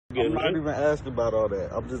I'm not even asking about all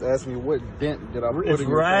that. I'm just asking you what dent did I put in your car? It's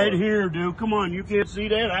right here, dude. Come on, you can't see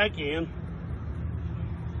that? I can.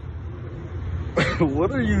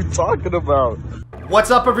 What are you talking about? What's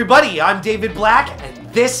up, everybody? I'm David Black,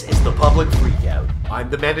 and this is the Public Freakout. I'm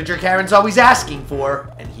the manager Karen's always asking for,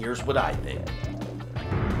 and here's what I think.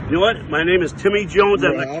 You know what? My name is Timmy Jones.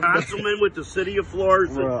 I'm the Councilman with the City of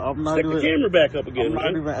Florida. Stick the camera back up again, I'm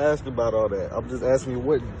not even asking about all that. I'm just asking you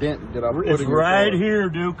what dent did I put in your car? It's right here,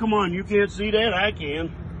 dude. Come on, you can't see that? I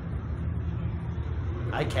can.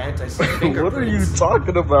 I can't. I see fingerprints. What are you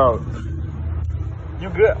talking about? You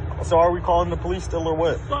good? So are we calling the police still or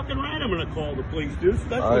what? Fucking right, I'm gonna call the police, dude. So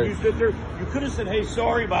that's when you sit there. You could have said, "Hey,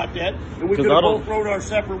 sorry about that," and we could have both rode our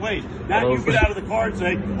separate ways. Now you get out of the car and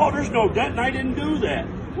say, "Oh, there's no dent, and I didn't do that."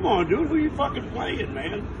 Come on, dude. Who you fucking playing,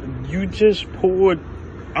 man? You just pulled.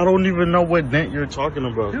 I don't even know what dent you're talking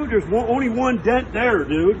about. Dude, there's only one dent there,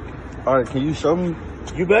 dude. All right, can you show me?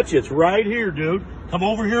 You betcha. It's right here, dude. Come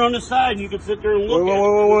over here on the side, and you can sit there and look at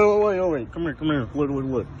it. Wait. Come here.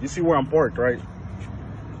 Look. You see where I'm parked, right?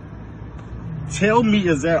 Tell me,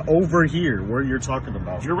 is that over here where you're talking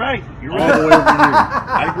about? You're right. You're All right. the way over here.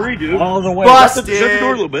 I agree, dude. All the way. Busted. Shut the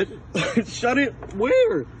door a little bit. Shut it.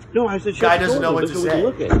 Where? No, I said shut Guy the doesn't door know a what little to bit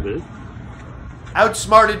so we say. can look at it, man.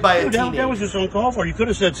 Outsmarted by a Dude, teenager. that was just uncalled for. You could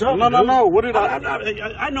have said something. No. What did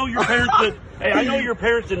I know your parents did. Hey, I know your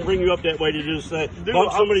parents didn't bring you up that way to just say,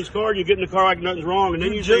 bump somebody's car and you get in the car like nothing's wrong, and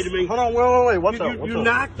then you say to me, hold on, wait. Watch out. You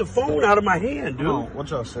knocked the phone out of my hand, dude. Hold on,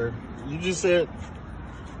 watch out, sir. You just said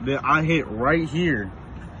that I hit right here.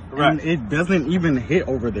 Right. And it doesn't even hit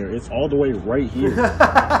over there. It's all the way right here.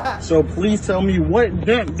 So please tell me, what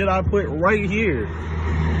dent did I put right here?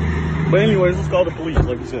 But anyways, let's call the police,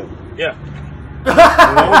 like you said. Yeah. Hold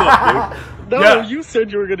up, dude. No, Yeah. you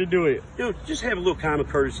said you were gonna do it. Dude, just have a little common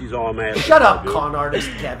courtesy is all I'm asking. Shut up, dude. con artist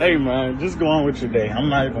Kevin. Hey man, just go on with your day. I'm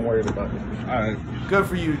not even worried about it. Alright. Good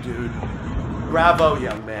for you, dude. Bravo,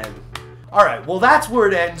 young man. Alright, well that's where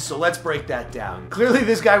it ends, so let's break that down. Clearly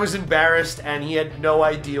this guy was embarrassed and he had no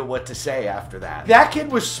idea what to say after that. That kid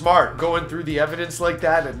was smart going through the evidence like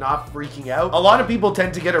that and not freaking out. A lot of people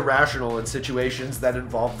tend to get irrational in situations that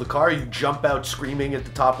involve the car. You jump out screaming at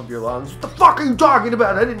the top of your lungs. What the fuck are you talking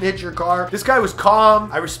about? I didn't hit your car. This guy was calm.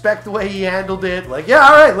 I respect the way he handled it. Like, yeah,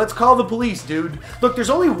 alright, let's call the police, dude. Look, there's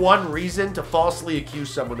only one reason to falsely accuse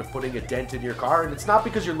someone of putting a dent in your car, and it's not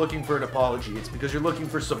because you're looking for an apology. It's because you're looking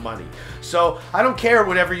for some money. So, I don't care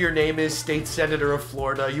whatever your name is, state senator of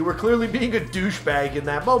Florida, you were clearly being a douchebag in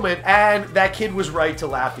that moment, and that kid was right to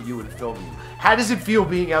laugh at you and film you. How does it feel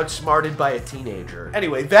being outsmarted by a teenager?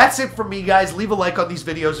 Anyway, that's it from me, guys. Leave a like on these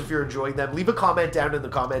videos if you're enjoying them. Leave a comment down in the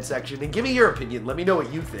comment section, and give me your opinion. Let me know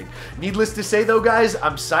what you think. Needless to say, though, guys,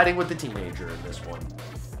 I'm siding with the teenager in this one.